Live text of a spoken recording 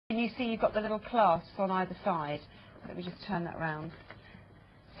And you see you've got the little clasps on either side. Let me just turn that round.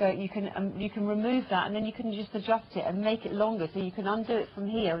 So you can remove that, and then you can just adjust it and make it longer. So you can undo it from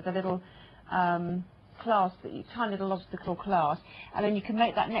here with a little clasp, tiny little obstacle clasp, and then you can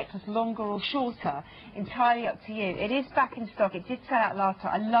make that necklace longer or shorter, entirely up to you. It is back in stock. It did sell out last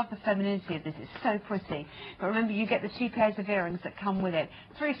time. I love the femininity of this. It's so pretty. But remember, you get the 2 pairs of earrings that come with it.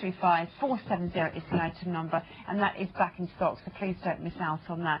 335470 is the item number, and that is back in stock, so please don't miss out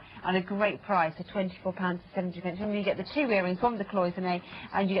on that. And a great price of £24.70. Remember, you get the 2 earrings, one with the cloisonne,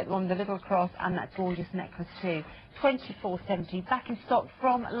 and you get one with the little cross and that gorgeous necklace too. £24.70, back in stock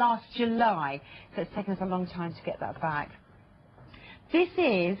from last July, so it's taken us a long time to get that back. This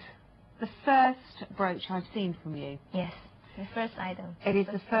is the first brooch I've seen from you. Yes, the first item. It is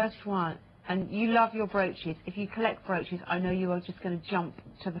the first one, and you love your brooches. If you collect brooches, I know you are just going to jump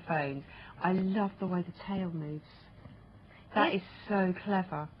to the phone. I love the way the tail moves. That is so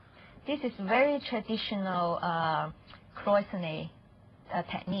clever. This is very traditional cloisonne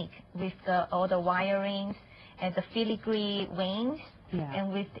technique with all the wirings and the filigree wings,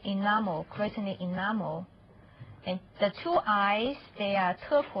 and with enamel, cloisonne enamel. And the 2 eyes, they are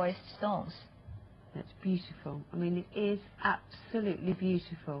turquoise stones. That's beautiful. I mean, it is absolutely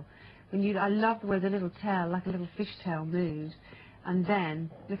beautiful. I love the way the little tail, like a little fishtail, moves. And then,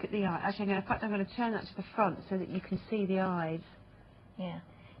 look at the eye. Actually, in fact, I'm going to turn that to the front so that you can see the eyes. Yeah.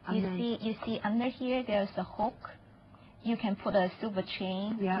 You see under here, there's a hook. You can put a silver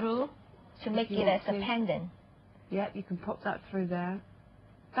chain through to make it as a pendant. Yep, you can pop that through there.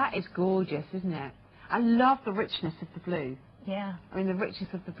 That is gorgeous, isn't it? I love the richness of the blue. Yeah. I mean, the richness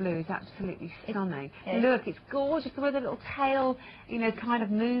of the blue is absolutely stunning. Look, it's gorgeous the way the little tail, kind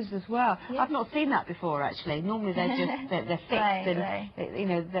of moves as well. Yeah. I've not seen that before, actually. Normally they're just they're fixed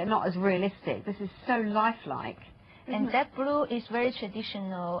and they're not as realistic. This is so lifelike. And that blue is very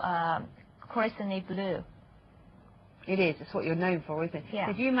traditional cloisonne blue. It is. It's what you're known for, isn't it? Yeah.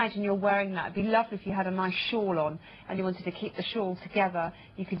 If you imagine you're wearing that, it'd be lovely if you had a nice shawl on and you wanted to keep the shawl together.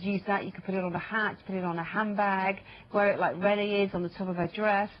 You could use that. You could put it on a hat, put it on a handbag, wear it like Rennie is on the top of her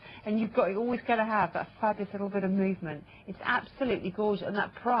dress, and you're always going to have that fabulous little bit of movement. It's absolutely gorgeous, and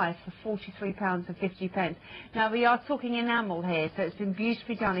that price for £43.50. Now we are talking enamel here, so it's been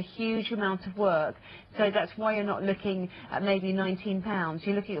beautifully done, a huge amount of work. So that's why you're not looking at maybe £19.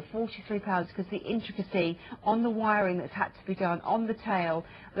 You're looking at £43 because the intricacy on the wiring that's had to be done on the tail,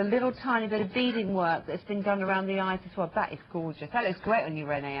 the little tiny bit of beading work that's been done around the eyes as well. That is gorgeous. That looks great on you,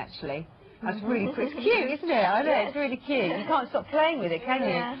 Renee, actually. That's really pretty. It's cute, isn't it? I know, it's really cute. You can't stop playing with it, can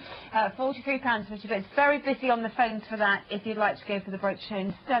you? £43.50, but it's very busy on the phones for that if you'd like to go for the brooch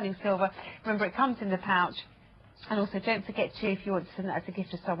in sterling silver. Remember, it comes in the pouch. And also, don't forget to, if you want to send that as a gift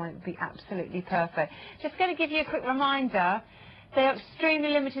to someone, it would be absolutely perfect. Just going to give you a quick reminder. They are extremely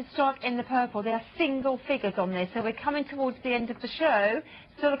limited stock in the purple. They are single figures on this, so we're coming towards the end of the show.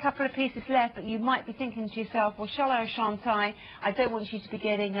 Still a couple of pieces left, but you might be thinking to yourself, well, shall I or shan't I? I don't want you to be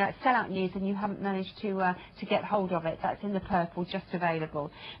getting sellout news and you haven't managed to get hold of it. That's in the purple, just available.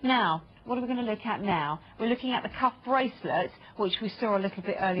 Now, what are we going to look at now? We're looking at the cuff bracelet, which we saw a little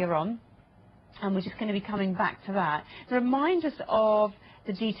bit earlier on, and we're just going to be coming back to that. Remind us of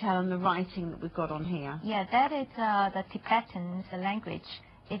the detail and the writing that we've got on here. Yeah, that is the Tibetan language.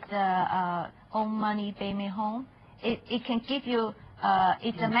 It's Om Mani Padme Hum. It can give you,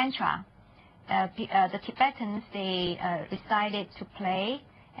 it's a mantra. The Tibetans, they recite it to play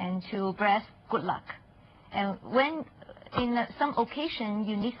and to bless good luck. And when in some occasion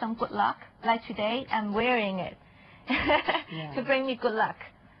you need some good luck, like today, I'm wearing it to bring me good luck.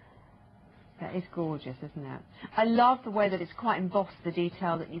 That is gorgeous, isn't it? I love the way that it's quite embossed, the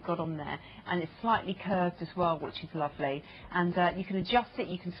detail that you've got on there, and it's slightly curved as well, which is lovely. And you can adjust it,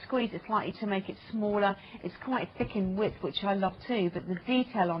 you can squeeze it slightly to make it smaller. It's quite thick in width, which I love too, but the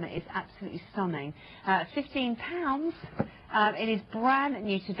detail on it is absolutely stunning. £15. It is brand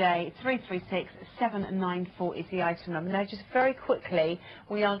new today. 336794 is the item number. Now, just very quickly,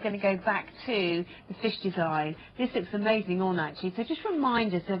 we are going to go back to the fish design. This looks amazing on, actually. So just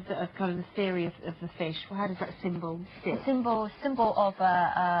remind us of kind of the theory of the fish. Well, how does that symbol sit? A symbol of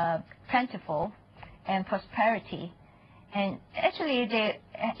plentiful and prosperity. And actually, it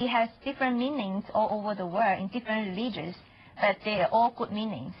has different meanings all over the world in different religions, but they are all good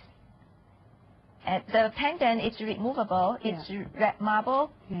meanings. The pendant is removable. It's red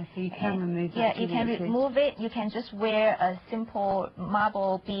marble. Yeah, so you can remove that. Yeah, you can remove it. You can just wear a simple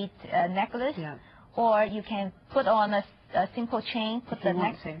marble bead necklace, or you can put on a simple chain. Put the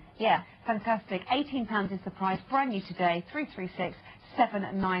necklace. Yeah, fantastic. £18 is the price. Brand new today.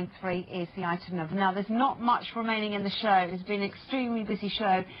 793 is the item number. Now, there's not much remaining in the show. It's been an extremely busy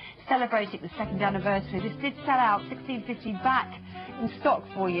show celebrating the second anniversary. This did sell out, 1650 back in stock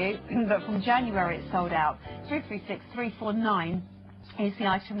for you, but from January it sold out. 336349 is the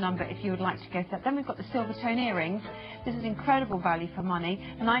item number if you would like to go for that. Then we've got the silver tone earrings. This is incredible value for money.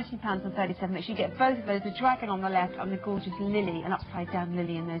 £19.37. Make sure you get both of those, the dragon on the left and the gorgeous lily, an upside down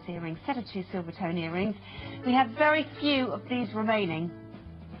lily in those earrings. Set of 2 silver tone earrings. We have very few of these remaining.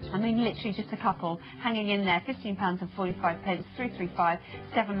 I mean, literally just a couple hanging in there. £15.45,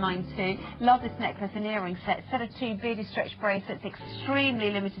 335792. Love this necklace and earring set. Set of 2 beaded stretch bracelets, extremely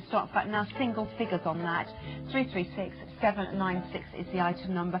limited stock. In fact, now single figures on that. 336796 is the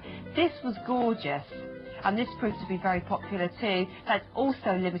item number. This was gorgeous. And this proved to be very popular too. That's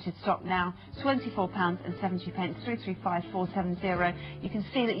also limited stock now. £24.70, 335470. You can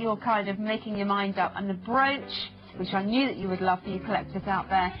see that you're kind of making your mind up. And the brooch, which I knew that you would love for you collectors out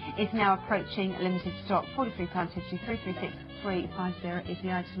there, is now approaching limited stock. £43.50, 336350 is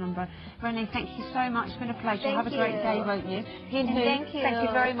the item number. Renee, thank you so much. It's been a pleasure. Thank Have a great day, won't you? You too. Thank you. Thank you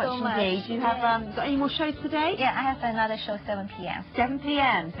very much indeed. You have got any more shows today? Yeah, I have another show 7 p.m. 7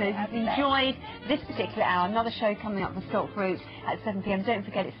 p.m. So if you've enjoyed this particular hour, another show coming up for Stock Fruit at 7 p.m. Don't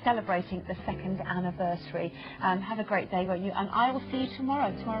forget, it's celebrating the second anniversary. Have a great day, won't you? And I will see you tomorrow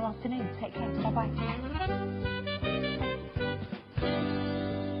afternoon. Take care. Bye-bye.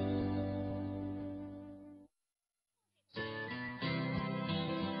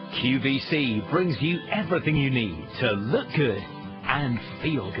 QVC brings you everything you need to look good and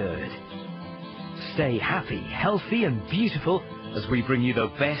feel good. Stay happy, healthy and beautiful as we bring you the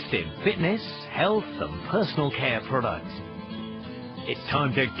best in fitness, health and personal care products. It's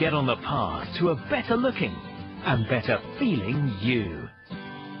time to get on the path to a better looking and better feeling you.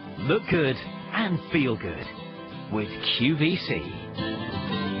 Look good and feel good with QVC.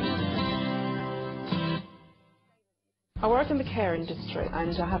 I work in the care industry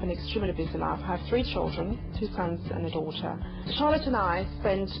and I have an extremely busy life. I have 3 children, 2 sons and a daughter. Charlotte and I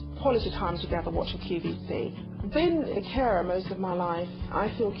spend quality time together watching QVC. I've been a carer most of my life.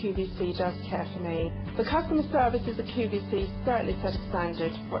 I feel QVC does care for me. The customer services at QVC certainly set a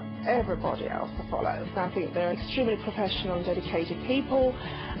standard for everybody else to follow. I think they're extremely professional and dedicated people.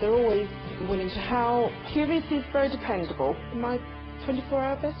 They're always willing to help. QVC is very dependable. My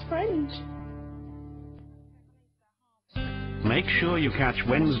 24-hour best friend. Make sure you catch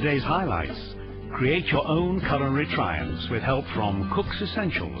Wednesday's highlights. Create your own culinary triumphs with help from Cook's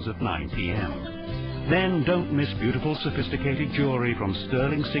Essentials at 9 p.m. Then don't miss beautiful sophisticated jewellery from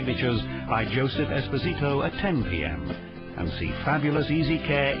Sterling Signatures by Joseph Esposito at 10 p.m. And see fabulous easy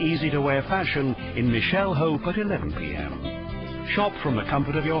care, easy to wear fashion in Michelle Hope at 11 p.m. Shop from the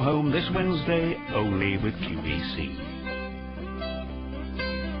comfort of your home this Wednesday only with QVC.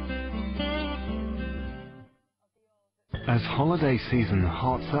 As holiday season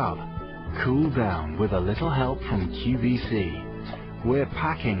hots up, cool down with a little help from QVC. We're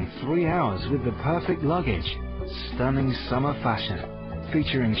packing 3 hours with the perfect luggage. Stunning summer fashion,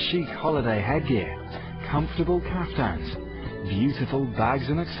 featuring chic holiday headgear, comfortable kaftans, beautiful bags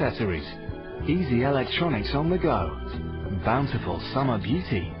and accessories, easy electronics on the go, bountiful summer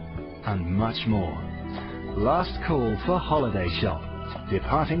beauty, and much more. Last call for holiday shop,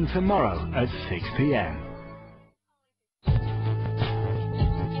 departing tomorrow at 6 p.m.